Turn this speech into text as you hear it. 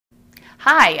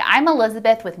Hi, I'm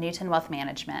Elizabeth with Newton Wealth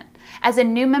Management. As a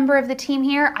new member of the team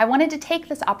here, I wanted to take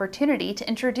this opportunity to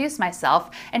introduce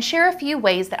myself and share a few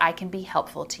ways that I can be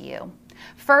helpful to you.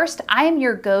 First, I am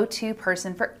your go-to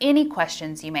person for any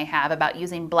questions you may have about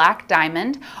using Black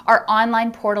Diamond, our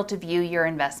online portal to view your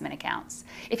investment accounts.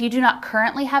 If you do not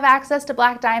currently have access to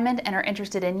Black Diamond and are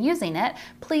interested in using it,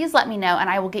 please let me know and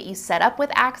I will get you set up with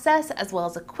access as well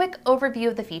as a quick overview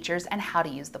of the features and how to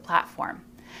use the platform.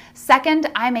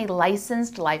 Second, I'm a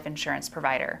licensed life insurance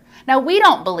provider. Now, we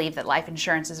don't believe that life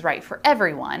insurance is right for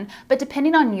everyone, but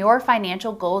depending on your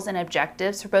financial goals and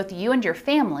objectives for both you and your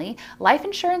family, life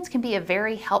insurance can be a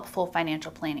very helpful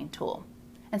financial planning tool.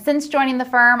 And since joining the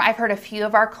firm, I've heard a few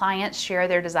of our clients share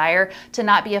their desire to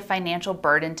not be a financial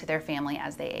burden to their family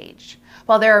as they age.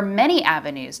 While there are many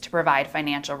avenues to provide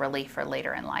financial relief for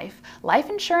later in life, life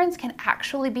insurance can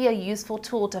actually be a useful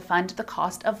tool to fund the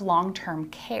cost of long-term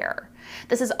care.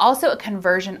 This is also a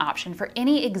conversion option for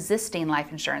any existing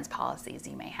life insurance policies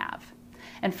you may have.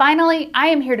 And finally, I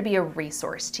am here to be a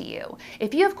resource to you.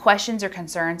 If you have questions or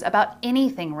concerns about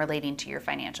anything relating to your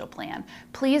financial plan,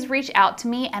 please reach out to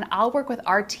me and I'll work with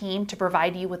our team to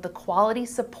provide you with the quality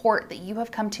support that you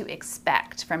have come to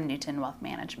expect from Newton Wealth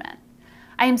Management.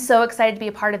 I am so excited to be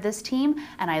a part of this team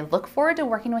and I look forward to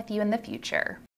working with you in the future.